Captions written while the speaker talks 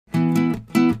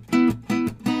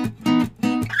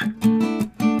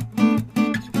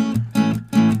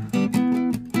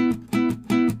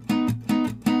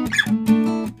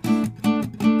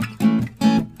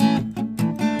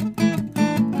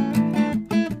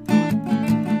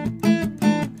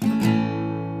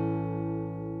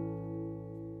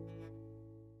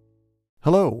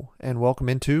Hello, and welcome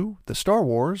into the Star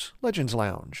Wars Legends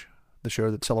Lounge, the show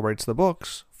that celebrates the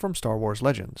books from Star Wars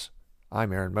Legends.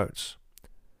 I'm Aaron Moats.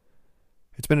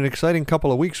 It's been an exciting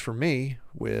couple of weeks for me,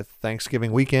 with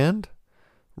Thanksgiving weekend,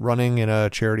 running in a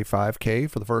charity 5K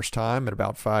for the first time in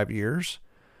about 5 years,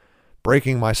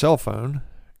 breaking my cell phone,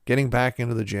 getting back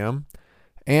into the gym,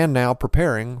 and now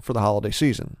preparing for the holiday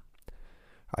season.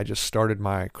 I just started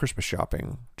my Christmas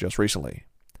shopping just recently,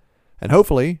 and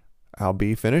hopefully I'll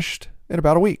be finished in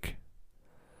about a week.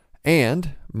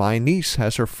 And my niece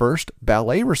has her first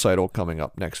ballet recital coming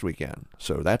up next weekend,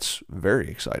 so that's very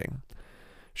exciting.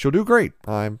 She'll do great.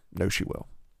 I know she will.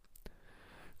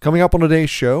 Coming up on today's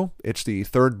show, it's the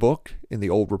third book in the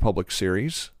Old Republic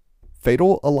series,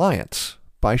 Fatal Alliance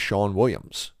by Sean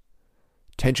Williams.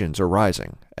 Tensions are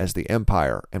rising as the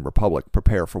Empire and Republic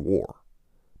prepare for war,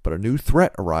 but a new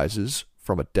threat arises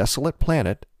from a desolate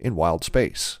planet in wild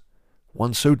space,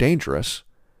 one so dangerous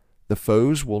the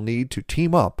foes will need to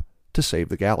team up to save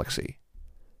the galaxy.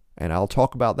 And I'll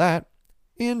talk about that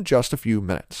in just a few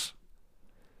minutes.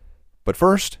 But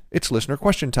first, it's listener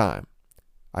question time.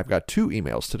 I've got 2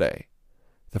 emails today.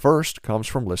 The first comes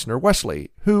from listener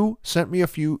Wesley, who sent me a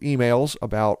few emails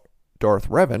about Darth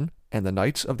Revan and the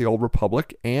Knights of the Old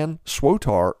Republic and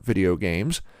SWTOR video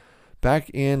games back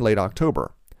in late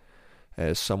October.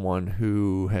 As someone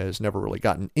who has never really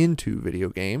gotten into video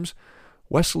games,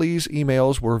 Wesley's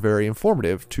emails were very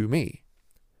informative to me.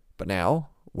 But now,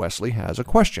 Wesley has a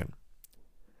question.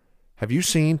 Have you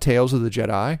seen Tales of the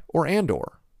Jedi or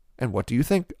Andor? And what do you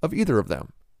think of either of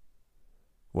them?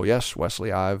 Well, yes, Wesley,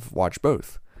 I've watched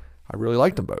both. I really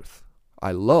liked them both.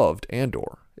 I loved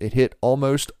Andor. It hit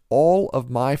almost all of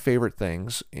my favorite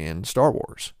things in Star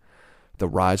Wars. The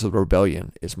Rise of the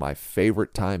Rebellion is my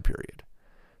favorite time period.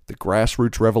 The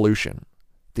grassroots revolution,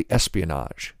 the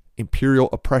espionage, Imperial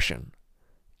oppression,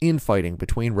 infighting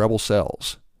between rebel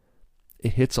cells.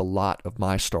 It hits a lot of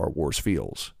my Star Wars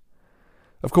feels.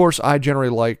 Of course, I generally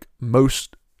like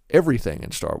most everything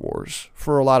in Star Wars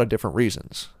for a lot of different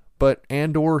reasons, but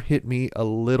Andor hit me a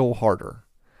little harder.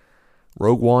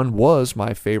 Rogue One was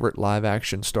my favorite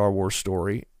live-action Star Wars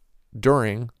story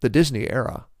during the Disney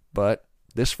era, but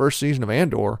this first season of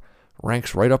Andor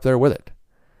ranks right up there with it.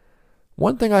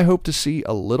 One thing I hope to see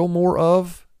a little more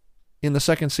of in the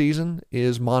second season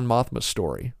is Mon Mothma's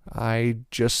story. I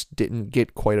just didn't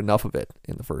get quite enough of it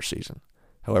in the first season.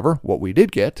 However, what we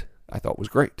did get, I thought was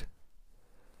great.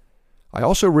 I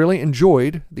also really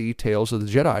enjoyed the Tales of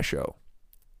the Jedi show.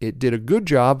 It did a good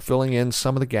job filling in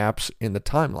some of the gaps in the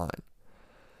timeline.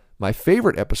 My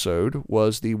favorite episode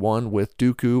was the one with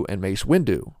Dooku and Mace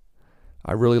Windu.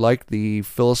 I really liked the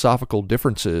philosophical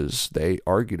differences they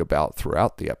argued about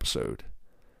throughout the episode.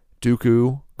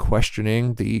 Dooku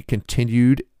questioning the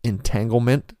continued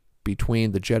entanglement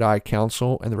between the Jedi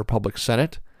Council and the Republic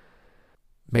Senate.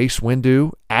 Mace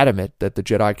Windu adamant that the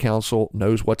Jedi Council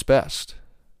knows what's best.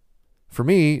 For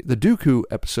me, the Dooku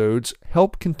episodes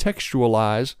help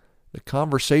contextualize the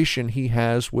conversation he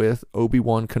has with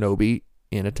Obi-Wan Kenobi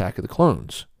in Attack of the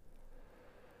Clones.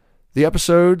 The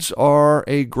episodes are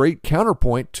a great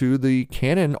counterpoint to the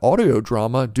canon audio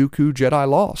drama Dooku Jedi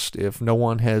Lost, if no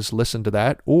one has listened to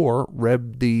that or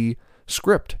read the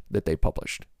script that they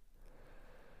published.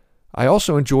 I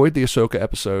also enjoyed the Ahsoka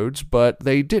episodes, but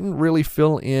they didn't really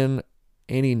fill in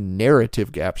any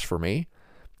narrative gaps for me.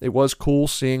 It was cool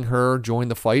seeing her join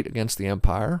the fight against the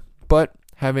Empire, but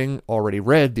having already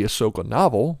read the Ahsoka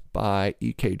novel by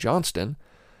E.K. Johnston,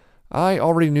 I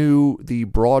already knew the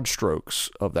broad strokes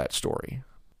of that story.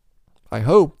 I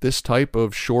hope this type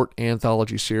of short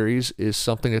anthology series is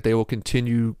something that they will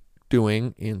continue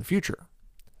doing in the future.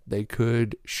 They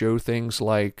could show things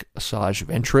like Asajj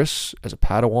Ventress as a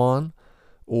Padawan,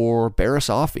 or Barriss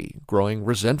Offee growing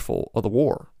resentful of the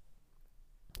war.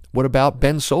 What about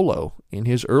Ben Solo in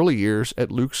his early years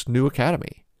at Luke's new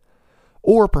academy?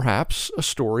 Or perhaps a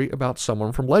story about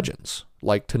someone from Legends,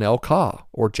 like Tenel Ka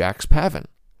or Jax Pavin.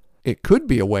 It could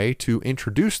be a way to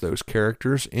introduce those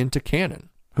characters into canon.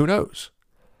 Who knows?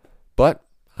 But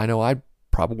I know I'd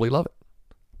probably love it.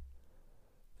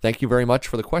 Thank you very much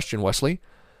for the question, Wesley.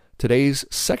 Today's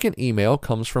second email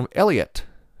comes from Elliot,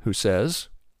 who says,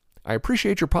 I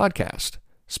appreciate your podcast.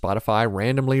 Spotify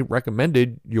randomly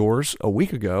recommended yours a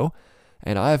week ago,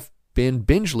 and I've been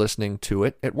binge listening to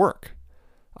it at work.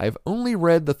 I've only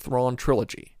read the Thrawn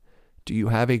trilogy. Do you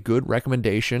have a good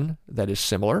recommendation that is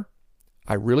similar?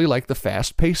 I really like the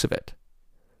fast pace of it.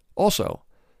 Also,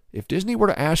 if Disney were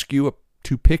to ask you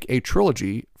to pick a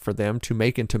trilogy for them to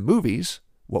make into movies,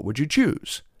 what would you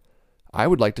choose? I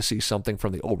would like to see something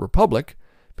from the Old Republic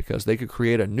because they could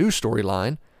create a new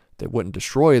storyline that wouldn't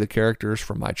destroy the characters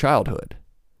from my childhood.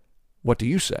 What do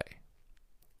you say?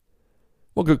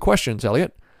 Well, good questions,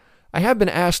 Elliot. I have been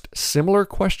asked similar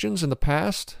questions in the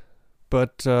past,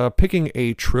 but picking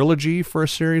a trilogy for a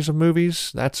series of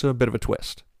movies, that's a bit of a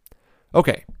twist.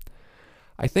 Okay,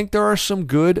 I think there are some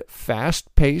good,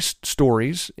 fast-paced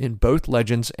stories in both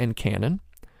Legends and canon.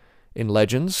 In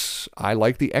Legends, I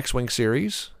like the X-Wing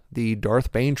series, the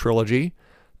Darth Bane trilogy,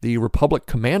 the Republic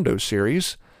Commando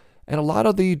series, and a lot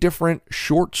of the different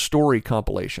short story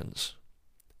compilations.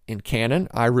 In canon,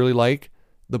 I really like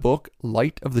the book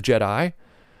Light of the Jedi.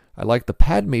 I like the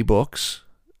Padme books,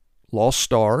 Lost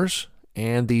Stars,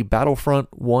 and the Battlefront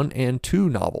 1 and 2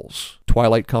 novels,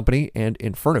 Twilight Company and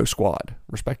Inferno Squad,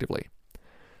 respectively.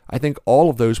 I think all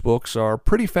of those books are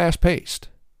pretty fast-paced,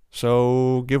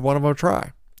 so give one of them a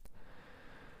try.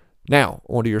 Now,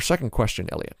 on to your second question,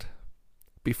 Elliot.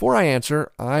 Before I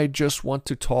answer, I just want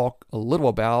to talk a little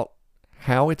about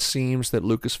how it seems that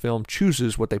Lucasfilm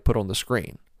chooses what they put on the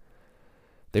screen.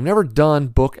 They've never done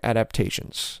book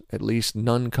adaptations, at least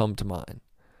none come to mind.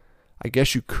 I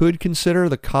guess you could consider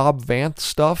the Cobb Vanth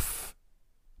stuff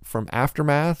from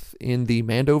Aftermath in the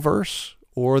Mandoverse,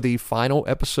 or the final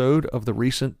episode of the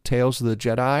recent Tales of the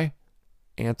Jedi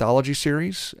anthology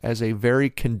series as a very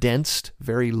condensed,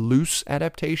 very loose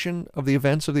adaptation of the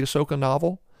events of the Ahsoka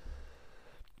novel.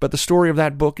 But the story of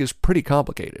that book is pretty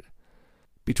complicated.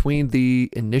 Between the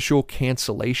initial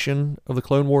cancellation of the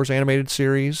Clone Wars animated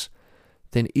series,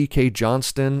 then E.K.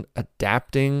 Johnston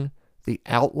adapting the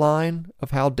outline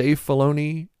of how Dave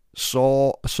Filoni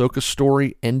saw Ahsoka's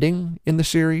story ending in the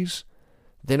series,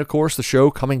 then of course the show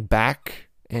coming back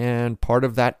and part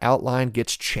of that outline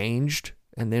gets changed,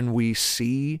 and then we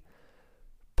see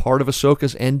part of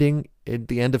Ahsoka's ending at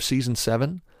the end of season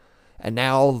 7, and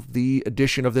now the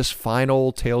addition of this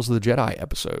final Tales of the Jedi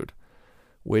episode,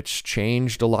 which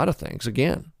changed a lot of things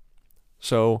again.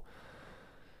 So,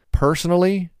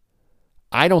 personally,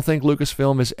 I don't think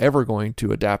Lucasfilm is ever going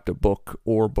to adapt a book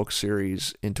or book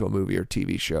series into a movie or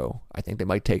TV show. I think they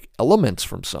might take elements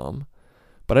from some,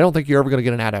 but I don't think you're ever going to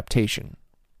get an adaptation.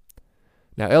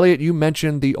 Now, Elliot, you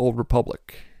mentioned the Old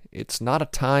Republic. It's not a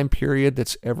time period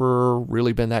that's ever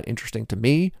really been that interesting to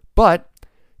me, but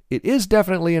it is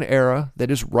definitely an era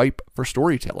that is ripe for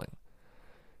storytelling.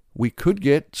 We could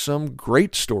get some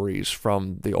great stories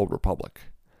from the Old Republic.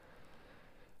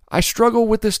 I struggle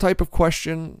with this type of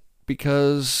question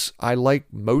because I like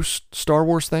most Star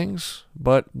Wars things,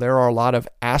 but there are a lot of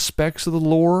aspects of the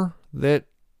lore that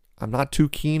I'm not too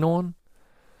keen on.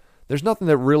 There's nothing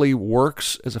that really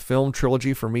works as a film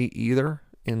trilogy for me either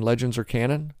in Legends or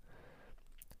canon.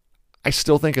 I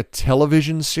still think a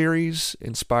television series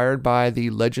inspired by the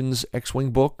Legends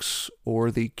X-Wing books or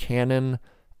the canon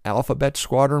Alphabet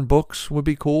Squadron books would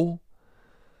be cool.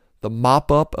 The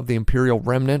mop-up of the Imperial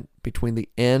Remnant between the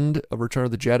end of Return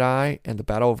of the Jedi and the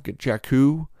Battle of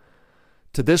Jakku.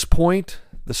 To this point,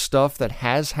 the stuff that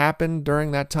has happened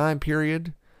during that time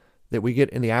period that we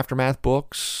get in the Aftermath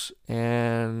books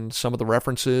and some of the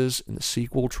references in the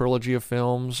sequel trilogy of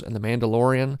films and The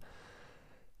Mandalorian,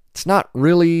 it's not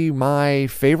really my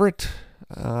favorite.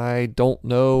 I don't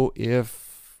know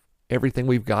if everything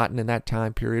we've gotten in that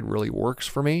time period really works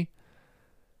for me.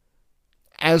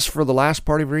 As for the last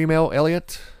part of your email,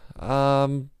 Elliot,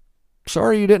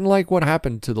 sorry you didn't like what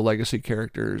happened to the legacy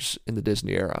characters in the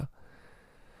Disney era.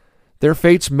 Their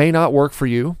fates may not work for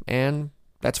you, and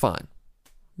that's fine.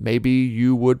 Maybe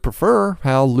you would prefer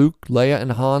how Luke, Leia,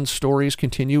 and Han's stories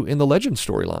continue in the Legends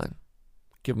storyline.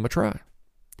 Give them a try.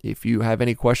 If you have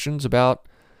any questions about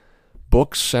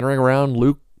books centering around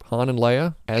Luke, Han, and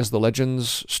Leia as the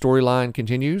Legends storyline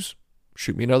continues,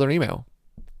 shoot me another email.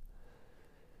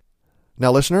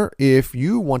 Now, listener, if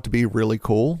you want to be really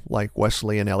cool like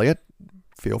Wesley and Elliot,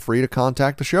 feel free to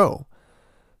contact the show.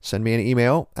 Send me an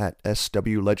email at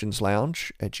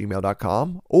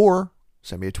swlegendslounge@gmail.com or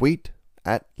send me a tweet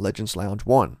at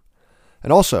legendslounge1.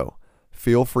 And also,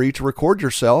 feel free to record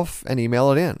yourself and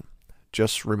email it in.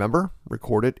 Just remember,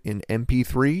 record it in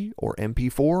MP3 or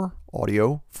MP4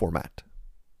 audio format.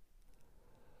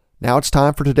 Now it's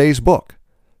time for today's book,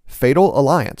 Fatal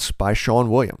Alliance by Sean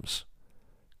Williams.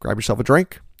 Grab yourself a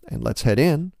drink and let's head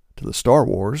in to the Star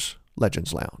Wars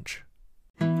Legends Lounge.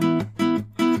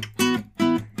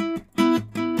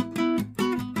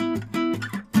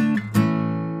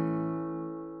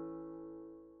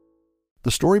 The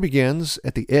story begins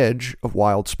at the edge of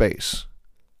wild space.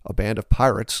 A band of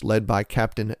pirates led by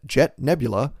Captain Jet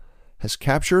Nebula has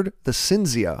captured the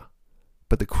Cinzia,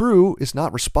 but the crew is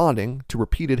not responding to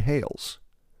repeated hails.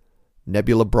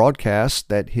 Nebula broadcasts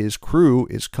that his crew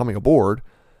is coming aboard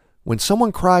when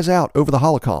someone cries out over the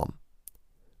holocom,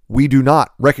 "We do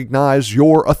not recognize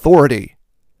your authority."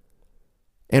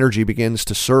 Energy begins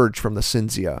to surge from the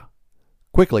Cinzia.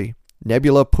 Quickly,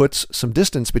 Nebula puts some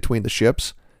distance between the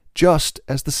ships just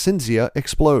as the Cinzia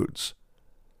explodes.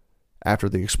 After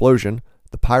the explosion,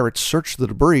 the pirates search the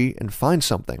debris and find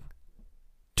something.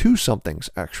 2 somethings,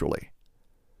 actually.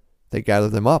 They gather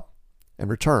them up and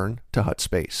return to Hutt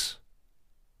space.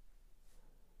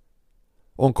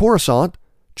 On Coruscant,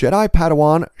 Jedi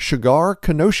Padawan Shigar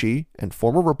Kanoshi and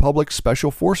former Republic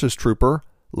Special Forces trooper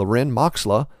Loren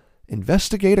Moxla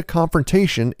investigate a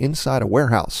confrontation inside a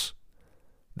warehouse.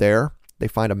 There, they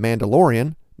find a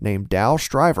Mandalorian named Dal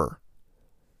Striver.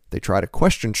 They try to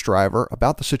question Striver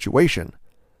about the situation.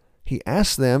 He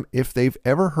asks them if they've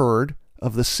ever heard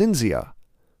of the Cinzia,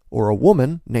 or a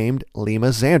woman named Lima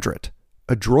Zandrit,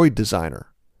 a droid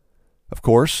designer. Of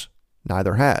course,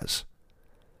 neither has.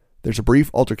 There's a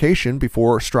brief altercation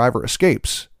before Striver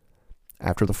escapes.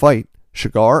 After the fight,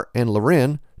 Shigar and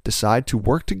Loren decide to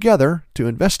work together to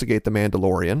investigate the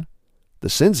Mandalorian, the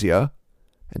Cinzia,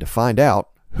 and to find out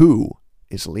who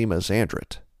is Lima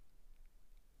Zandrit.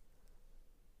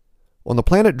 On the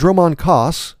planet Dromon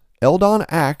Kaas, Eldon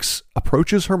Axe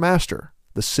approaches her master,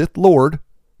 the Sith Lord,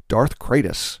 Darth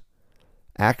Kratos.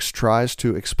 Axe tries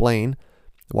to explain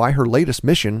why her latest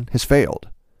mission has failed.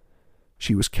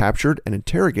 She was captured and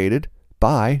interrogated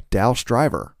by Dal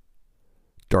Striver.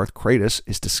 Darth Kratos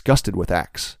is disgusted with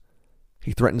Axe.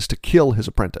 He threatens to kill his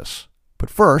apprentice. But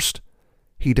first,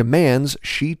 he demands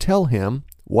she tell him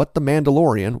what the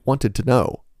Mandalorian wanted to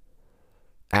know.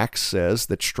 Axe says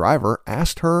that Striver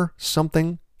asked her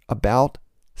something about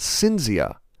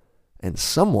Cinzia and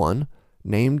someone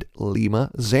named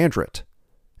Lima Zandrit,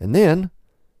 and then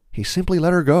he simply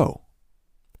let her go.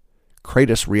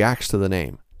 Kratos reacts to the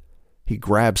name. He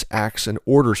grabs Axe and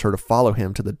orders her to follow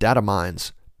him to the data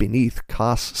mines beneath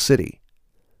Kaas City.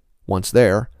 Once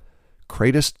there,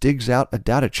 Kratos digs out a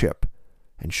data chip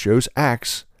and shows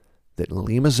Axe that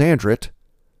Lima Zandrit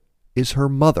is her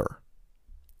mother.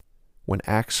 When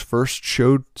Axe first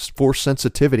showed force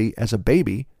sensitivity as a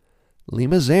baby,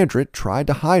 Lima Zandrit tried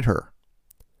to hide her.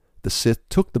 The Sith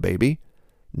took the baby,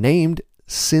 named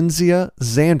Cinzia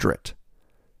Zandrit,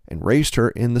 and raised her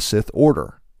in the Sith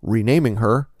Order, renaming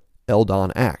her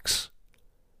Eldon Axe.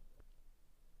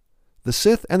 The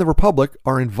Sith and the Republic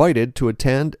are invited to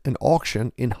attend an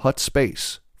auction in Hutt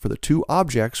space for the 2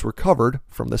 objects recovered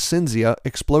from the Cinzia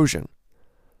explosion.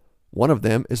 One of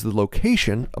them is the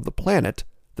location of the planet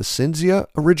the Cinzia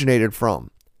originated from,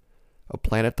 a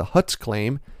planet the Hutts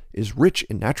claim is rich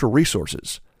in natural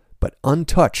resources, but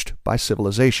untouched by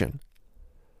civilization.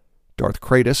 Darth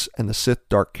Kratos and the Sith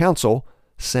Dark Council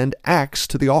send Axe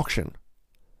to the auction.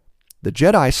 The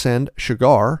Jedi send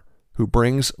Shigar, who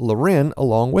brings Loren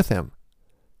along with him,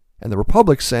 and the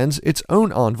Republic sends its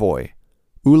own envoy,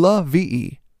 Ula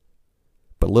VE.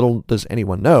 But little does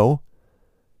anyone know,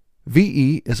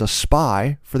 VE is a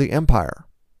spy for the Empire.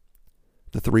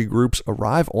 The 3 groups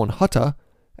arrive on Hutta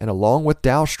and along with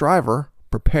Dal Striver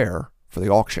prepare for the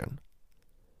auction.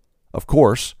 Of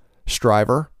course,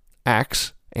 Striver,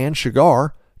 Axe, and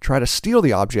Shigar try to steal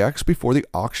the objects before the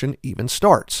auction even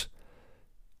starts,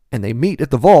 and they meet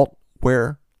at the vault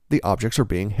where the objects are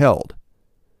being held.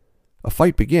 A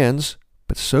fight begins,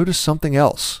 but so does something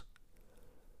else.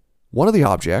 One of the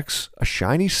objects, a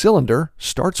shiny cylinder,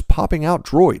 starts popping out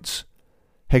droids,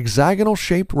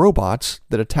 hexagonal-shaped robots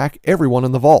that attack everyone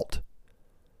in the vault.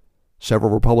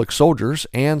 Several Republic soldiers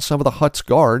and some of the Hutt's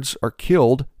guards are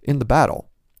killed in the battle,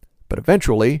 but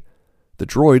eventually the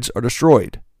droids are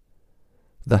destroyed.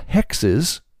 The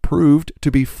Hexes proved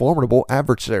to be formidable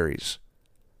adversaries.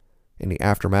 In the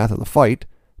aftermath of the fight,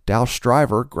 Dal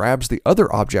Striver grabs the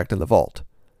other object in the vault,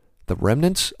 the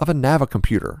remnants of a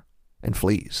Navicomputer, and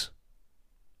flees.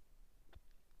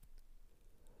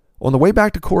 On the way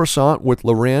back to Coruscant with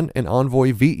Loren and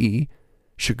Envoy VE,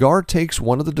 Shigar takes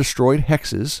one of the destroyed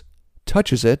Hexes,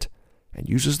 touches it, and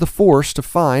uses the Force to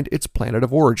find its planet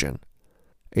of origin,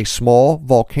 a small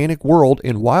volcanic world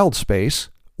in wild space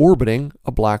orbiting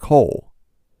a black hole,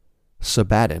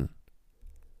 Sabadin,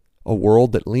 a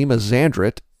world that Lima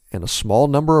Zandrit and a small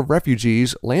number of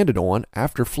refugees landed on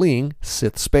after fleeing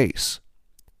Sith space.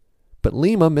 But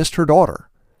Lima missed her daughter,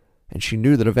 and she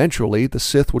knew that eventually the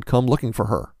Sith would come looking for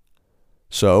her.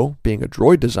 So, being a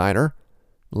droid designer,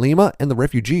 Lima and the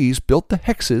refugees built the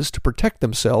Hexes to protect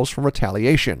themselves from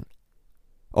retaliation.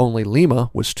 Only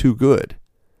Lima was too good.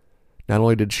 Not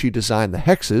only did she design the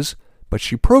Hexes, but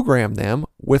she programmed them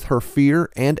with her fear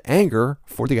and anger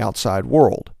for the outside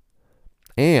world.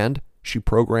 And she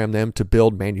programmed them to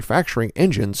build manufacturing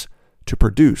engines to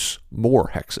produce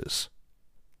more Hexes.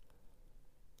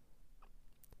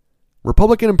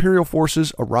 Republic and Imperial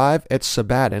forces arrive at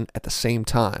Sabadin at the same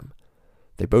time.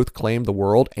 They both claim the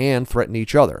world and threaten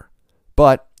each other.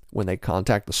 But when they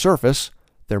contact the surface,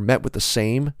 they're met with the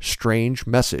same strange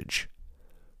message.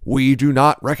 "We do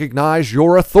not recognize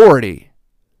your authority."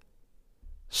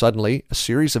 Suddenly, a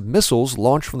series of missiles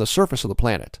launch from the surface of the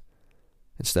planet.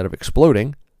 Instead of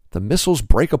exploding, the missiles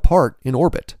break apart in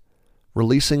orbit,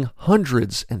 releasing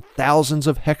hundreds and thousands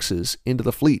of hexes into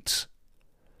the fleets.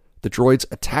 The droids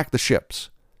attack the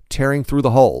ships, tearing through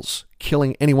the hulls,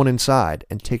 killing anyone inside,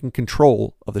 and taking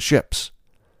control of the ships.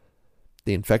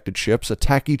 The infected ships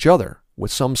attack each other,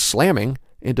 with some slamming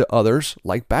into others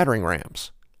like battering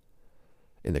rams.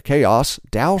 In the chaos,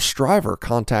 Dal Stryver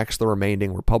contacts the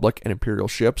remaining Republic and Imperial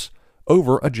ships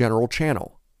over a general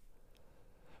channel.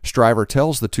 Stryver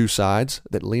tells the two sides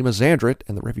that Lima Xandrit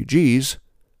and the refugees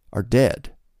are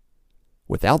dead.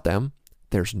 Without them,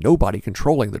 there's nobody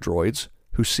controlling the droids,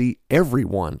 who see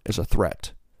everyone as a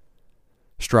threat.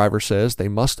 Stryver says they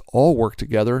must all work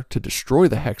together to destroy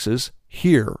the hexes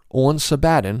here on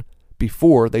Sabaddon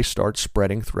before they start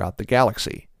spreading throughout the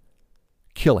galaxy,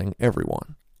 killing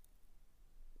everyone.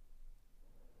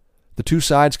 The two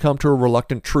sides come to a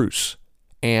reluctant truce,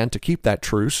 and to keep that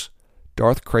truce,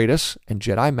 Darth Kratos and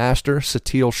Jedi Master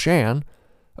Satele Shan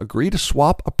agree to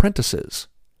swap apprentices.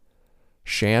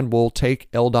 Shan will take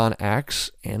Eldon Axe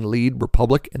and lead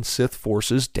Republic and Sith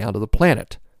forces down to the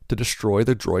planet to destroy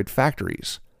the droid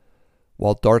factories,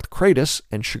 while Darth Kratos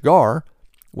and Shigar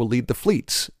will lead the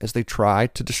fleets as they try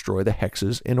to destroy the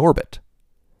hexes in orbit.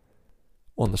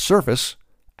 On the surface,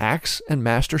 Axe and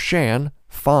Master Shan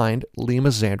find Lima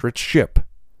Xandrit's ship.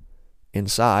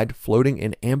 Inside, floating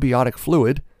in amniotic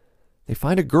fluid, they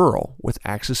find a girl with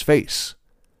Axe's face,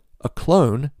 a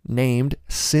clone named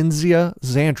Cynzia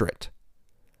Xandrit.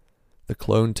 The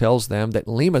clone tells them that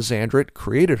Lima Xandrit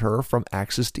created her from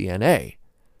Axe's DNA.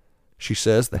 She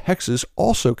says the hexes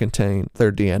also contain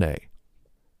their DNA.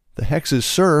 The hexes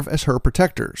serve as her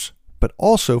protectors, but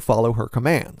also follow her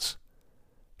commands.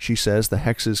 She says the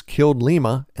hexes killed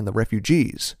Lima and the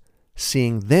refugees,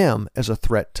 seeing them as a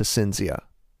threat to Cynzia.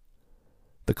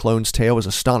 The clone's tale is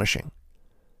astonishing.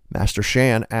 Master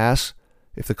Shan asks,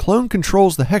 if the clone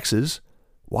controls the hexes,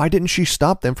 why didn't she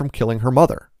stop them from killing her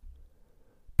mother?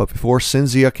 But before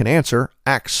Cynzia can answer,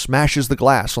 Axe smashes the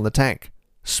glass on the tank,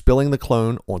 spilling the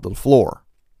clone onto the floor.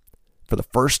 For the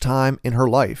first time in her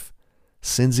life,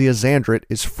 Cynzia Xandrit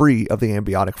is free of the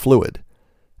amniotic fluid,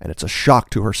 and it's a shock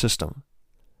to her system.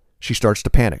 She starts to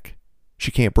panic.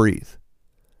 She can't breathe.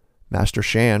 Master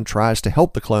Shan tries to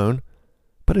help the clone,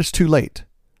 but it's too late.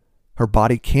 Her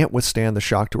body can't withstand the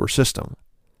shock to her system,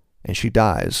 and she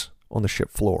dies on the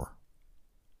ship floor.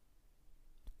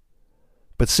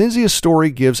 But Cynzia's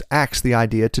story gives Axe the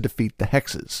idea to defeat the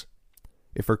hexes.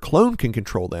 If her clone can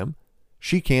control them,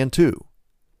 she can too.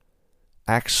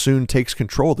 Axe soon takes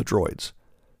control of the droids,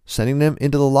 sending them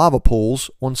into the lava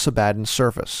pools on Sabaddon's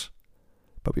surface.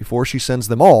 But before she sends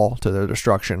them all to their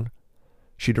destruction,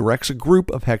 she directs a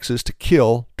group of hexes to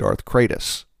kill Darth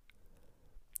Kratos.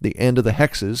 The end of the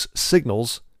hexes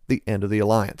signals the end of the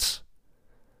Alliance.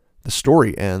 The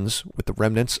story ends with the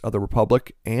remnants of the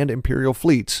Republic and Imperial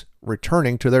fleets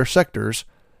returning to their sectors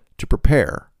to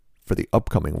prepare for the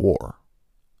upcoming war.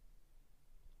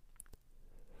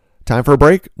 Time for a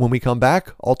break. When we come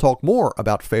back, I'll talk more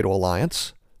about Fatal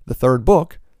Alliance, the third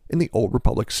book in the Old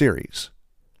Republic series.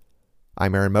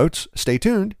 I'm Aaron Moats. Stay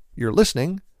tuned. You're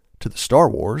listening to the Star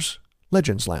Wars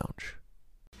Legends Lounge.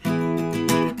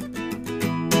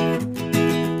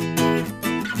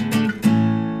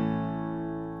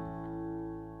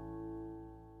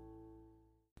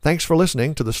 Thanks for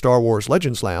listening to the Star Wars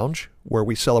Legends Lounge, where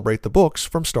we celebrate the books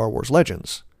from Star Wars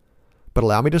Legends. But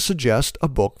allow me to suggest a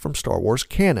book from Star Wars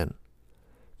canon.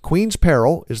 Queen's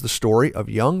Peril is the story of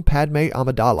young Padme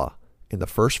Amidala in the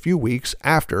first few weeks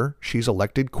after she's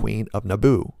elected Queen of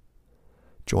Naboo.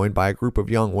 Joined by a group of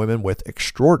young women with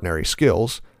extraordinary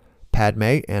skills,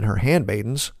 Padme and her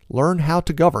handmaidens learn how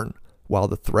to govern while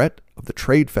the threat of the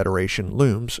Trade Federation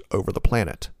looms over the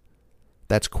planet.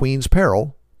 That's Queen's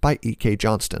Peril by E.K.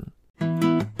 Johnston.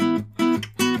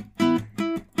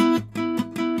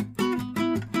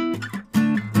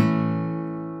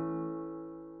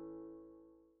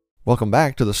 Welcome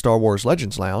back to the Star Wars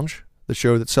Legends Lounge, the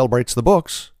show that celebrates the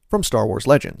books from Star Wars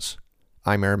Legends.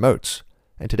 I'm Aaron Moats,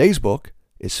 and today's book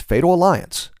is Fatal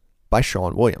Alliance by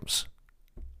Sean Williams.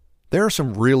 There are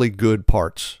some really good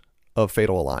parts of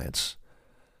Fatal Alliance,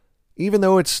 even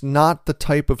though it's not the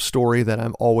type of story that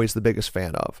I'm always the biggest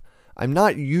fan of. I'm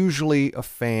not usually a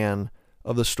fan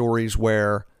of the stories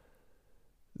where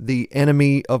the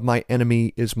enemy of my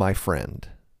enemy is my friend,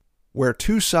 where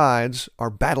two sides are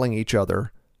battling each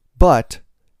other, but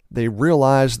they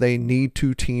realize they need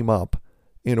to team up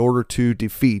in order to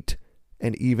defeat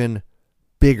an even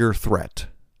bigger threat.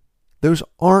 Those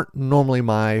aren't normally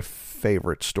my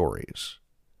favorite stories.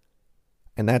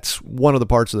 And that's one of the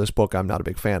parts of this book I'm not a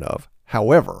big fan of.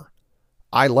 However,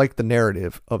 I like the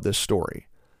narrative of this story.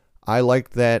 I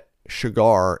like that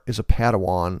Shigar is a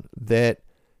Padawan that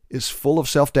is full of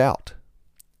self-doubt.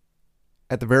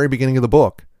 At the very beginning of the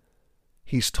book,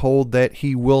 he's told that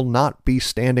he will not be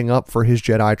standing up for his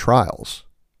Jedi trials.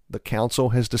 The council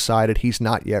has decided he's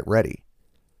not yet ready.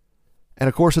 And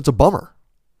of course, it's a bummer.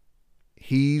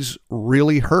 He's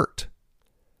really hurt.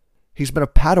 He's been a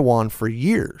Padawan for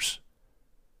years.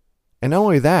 And not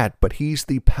only that, but he's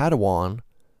the Padawan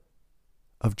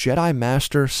of Jedi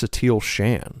Master Satele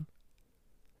Shan.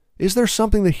 Is there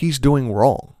something that he's doing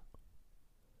wrong?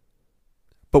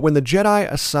 But when the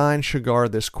Jedi assign Shigar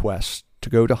this quest to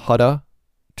go to Hutta,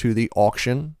 to the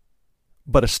auction,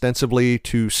 but ostensibly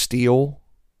to steal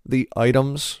the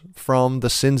items from the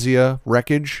Cinzia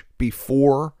wreckage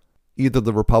before either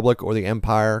the Republic or the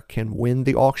Empire can win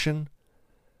the auction,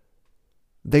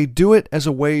 they do it as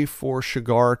a way for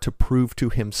Shigar to prove to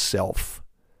himself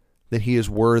that he is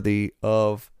worthy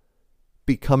of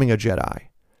becoming a Jedi,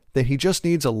 that he just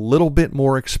needs a little bit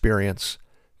more experience,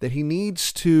 that he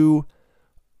needs to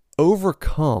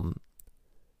overcome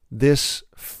this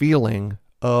feeling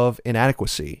of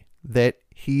inadequacy, that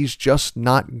he's just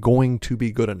not going to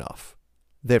be good enough,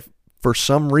 that for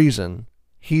some reason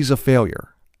he's a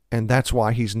failure, and that's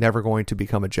why he's never going to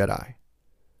become a Jedi.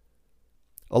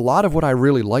 A lot of what I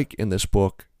really like in this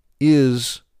book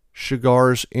is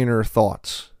Shigar's inner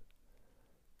thoughts,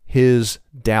 his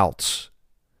doubts,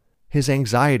 his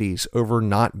anxieties over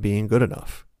not being good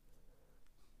enough.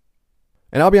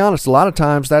 And I'll be honest, a lot of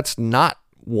times that's not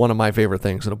one of my favorite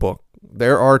things in a book.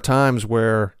 There are times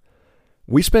where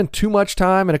we spend too much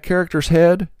time in a character's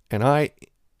head, and I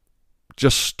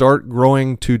just start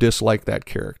growing to dislike that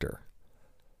character.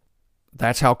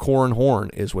 That's how Corran Horn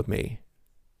is with me.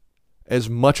 As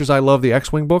much as I love the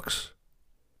X-Wing books,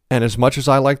 and as much as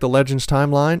I like the Legends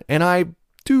timeline, and I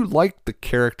do like the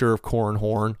character of Corran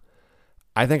Horn,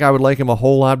 I think I would like him a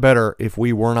whole lot better if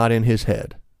we were not in his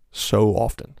head so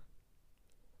often.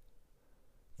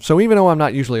 So even though I'm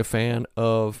not usually a fan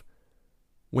of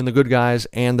when the good guys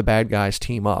and the bad guys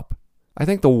team up, I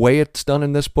think the way it's done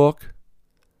in this book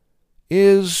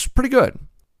is pretty good.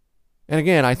 And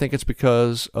again, I think it's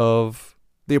because of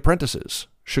the apprentices,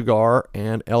 Shigar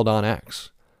and Eldon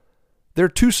Axe. They're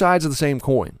two sides of the same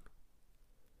coin.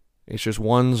 It's just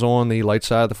one's on the light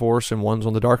side of the Force and one's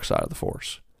on the dark side of the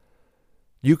Force.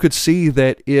 You could see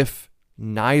that if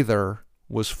neither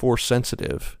was Force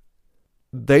sensitive,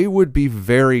 they would be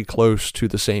very close to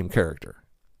the same character.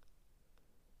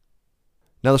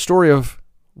 Now, the story of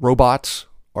robots,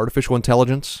 artificial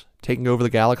intelligence, taking over the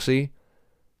galaxy,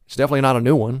 it's definitely not a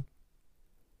new one.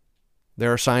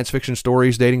 There are science fiction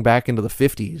stories dating back into the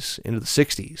 50s, into the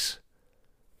 60s.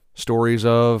 Stories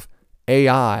of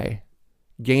AI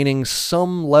gaining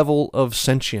some level of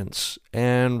sentience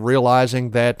and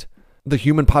realizing that the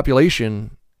human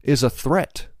population is a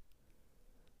threat.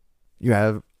 You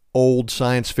have old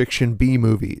science fiction B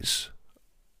movies.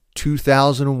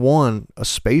 2001, A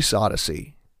Space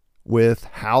Odyssey with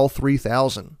HAL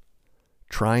 3000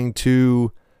 trying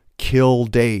to kill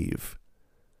Dave.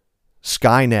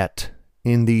 Skynet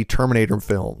in the Terminator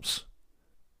films.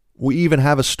 We even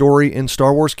have a story in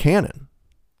Star Wars canon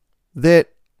that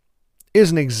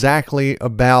isn't exactly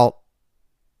about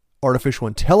artificial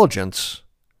intelligence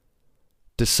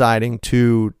deciding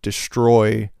to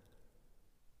destroy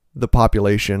the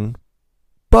population,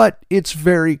 but it's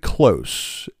very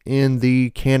close. In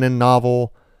the canon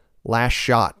novel Last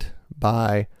Shot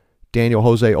by Daniel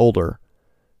Jose Older,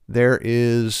 there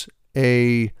is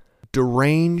a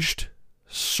deranged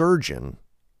surgeon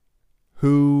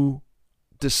who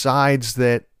decides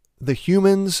that the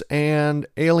humans and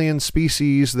alien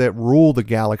species that rule the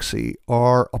galaxy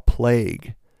are a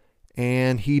plague,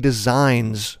 and he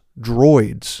designs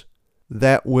droids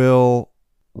that will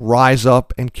rise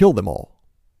up and kill them all.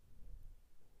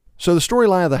 So the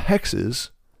storyline of the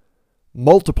Hexes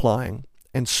multiplying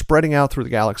and spreading out through the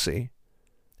galaxy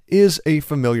is a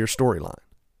familiar storyline.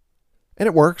 And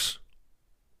it works.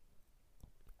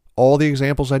 All the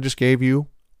examples I just gave you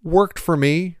worked for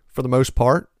me for the most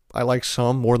part. I like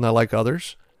some more than I like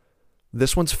others.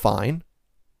 This one's fine.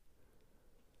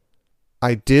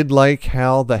 I did like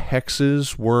how the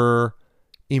Hexes were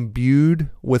imbued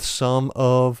with some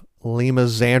of Lima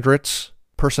Zandrit's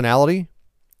personality.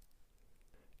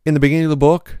 In the beginning of the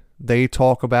book, they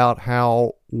talk about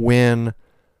how when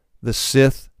the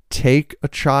Sith take a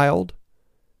child,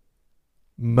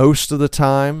 Most of the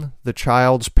time, the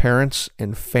child's parents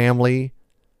and family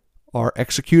are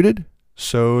executed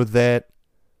so that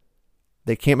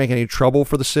they can't make any trouble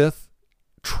for the Sith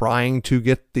trying to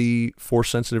get the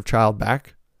Force-sensitive child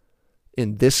back.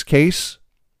 In this case,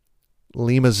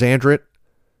 Lema Xandrit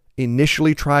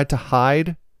initially tried to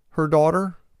hide her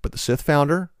daughter, but the Sith found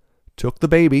her, took the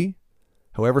baby.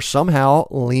 However, somehow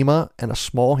Lema and a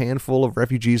small handful of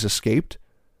refugees escaped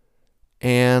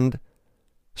and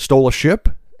stole a ship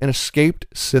and escaped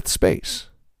Sith space.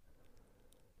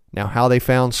 Now, how they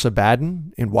found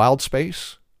Sabaddon in wild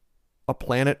space, a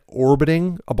planet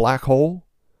orbiting a black hole,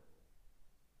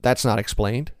 that's not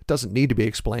explained. It doesn't need to be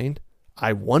explained.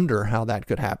 I wonder how that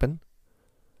could happen.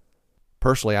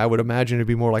 Personally, I would imagine it'd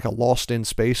be more like a Lost in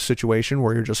Space situation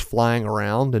where you're just flying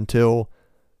around until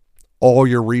all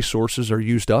your resources are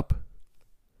used up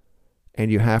and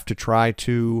you have to try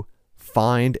to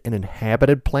find an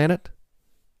inhabited planet.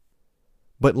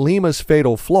 But Lema's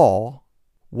fatal flaw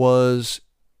was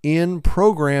in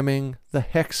programming the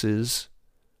hexes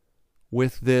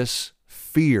with this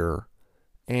fear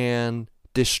and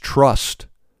distrust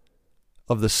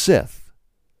of the Sith,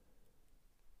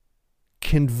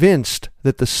 convinced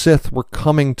that the Sith were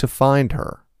coming to find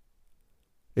her.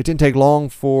 It didn't take long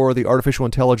for the artificial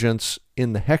intelligence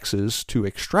in the hexes to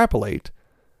extrapolate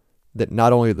that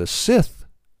not only the Sith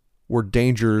were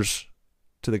dangers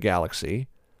to the galaxy,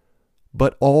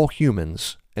 but all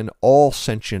humans and all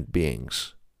sentient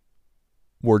beings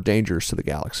were dangers to the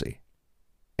galaxy.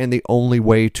 And the only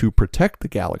way to protect the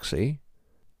galaxy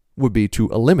would be to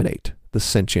eliminate the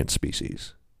sentient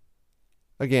species.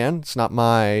 Again, it's not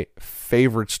my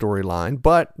favorite storyline,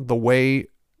 but the way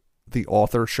the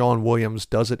author, Sean Williams,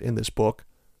 does it in this book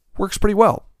works pretty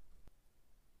well.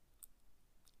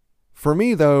 For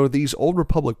me, though, these Old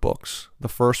Republic books, the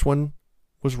first one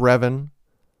was Revan,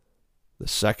 the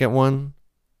second one,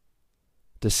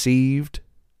 Deceived,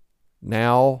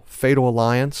 now Fatal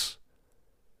Alliance,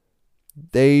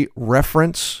 they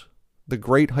reference the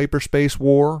Great Hyperspace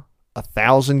War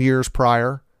 1,000 years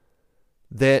prior,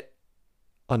 that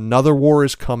another war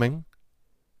is coming.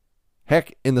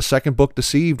 Heck, in the second book,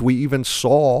 Deceived, we even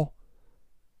saw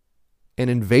an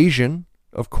invasion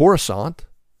of Coruscant,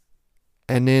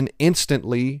 and then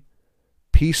instantly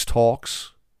peace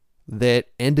talks that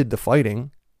ended the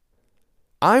fighting.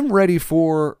 I'm ready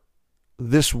for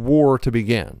this war to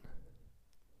begin.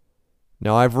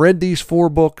 Now, I've read these 4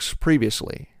 books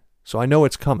previously, so I know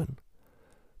it's coming.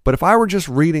 But if I were just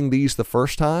reading these the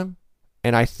first time,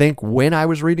 and I think when I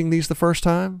was reading these the first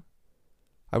time,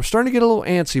 I was starting to get a little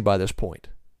antsy by this point.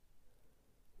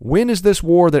 When is this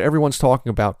war that everyone's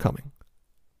talking about coming?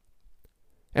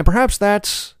 And perhaps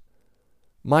that's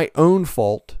my own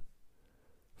fault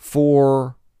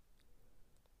for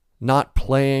not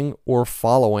playing or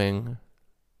following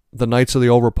the Knights of the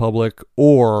Old Republic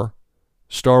or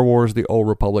Star Wars The Old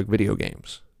Republic video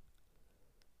games.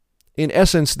 In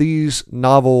essence, these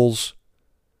novels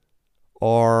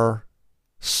are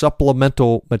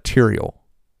supplemental material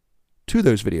to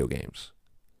those video games.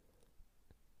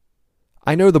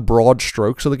 I know the broad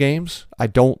strokes of the games. I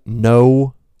don't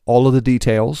know all of the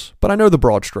details, but I know the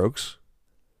broad strokes.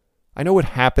 I know what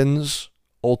happens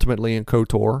ultimately in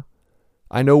KOTOR.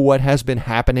 I know what has been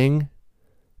happening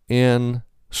in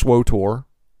SWOTOR,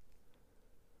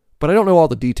 but I don't know all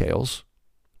the details.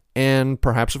 And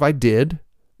perhaps if I did,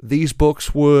 these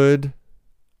books would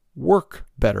work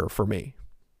better for me.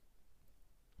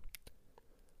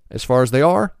 As far as they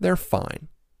are, they're fine.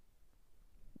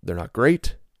 They're not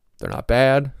great. They're not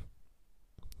bad.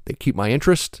 They keep my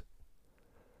interest.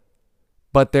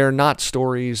 But they're not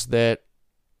stories that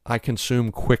I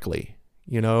consume quickly.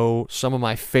 You know, some of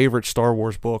my favorite Star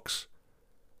Wars books,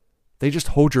 they just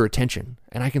hold your attention.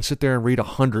 And I can sit there and read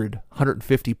 100,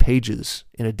 150 pages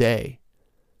in a day.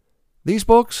 These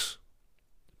books,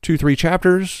 2-3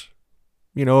 chapters,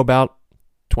 you know, about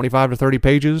 25 to 30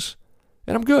 pages,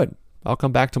 and I'm good. I'll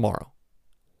come back tomorrow.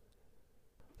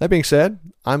 That being said,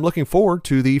 I'm looking forward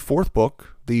to the 4th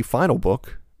book, the final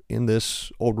book in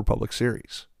this Old Republic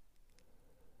series.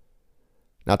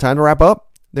 Now, time to wrap up.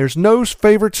 There's no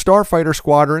favorite Starfighter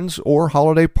squadrons or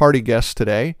holiday party guests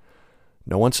today.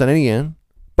 No one sent any in,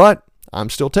 but I'm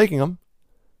still taking them.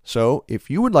 So if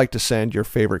you would like to send your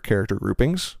favorite character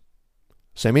groupings,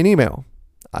 send me an email.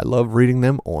 I love reading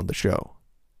them on the show.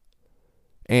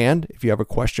 And if you have a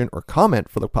question or comment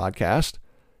for the podcast,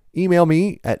 email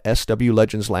me at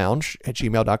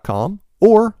swlegendslounge@gmail.com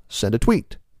or send a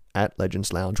tweet at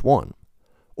legendslounge1.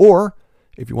 Or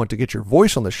if you want to get your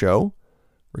voice on the show,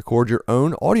 record your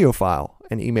own audio file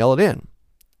and email it in.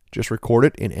 Just record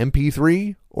it in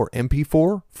MP3 or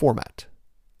MP4 format.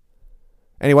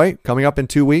 Anyway, coming up in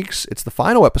 2 weeks, it's the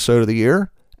final episode of the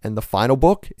year and the final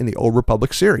book in the Old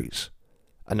Republic series,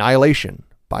 Annihilation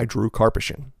by Drew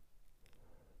Karpyshyn.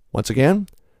 Once again,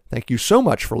 thank you so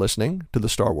much for listening to the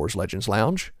Star Wars Legends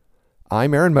Lounge.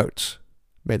 I'm Aaron Moats.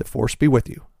 May the Force be with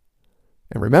you.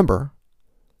 And remember,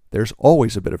 there's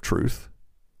always a bit of truth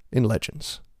in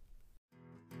Legends.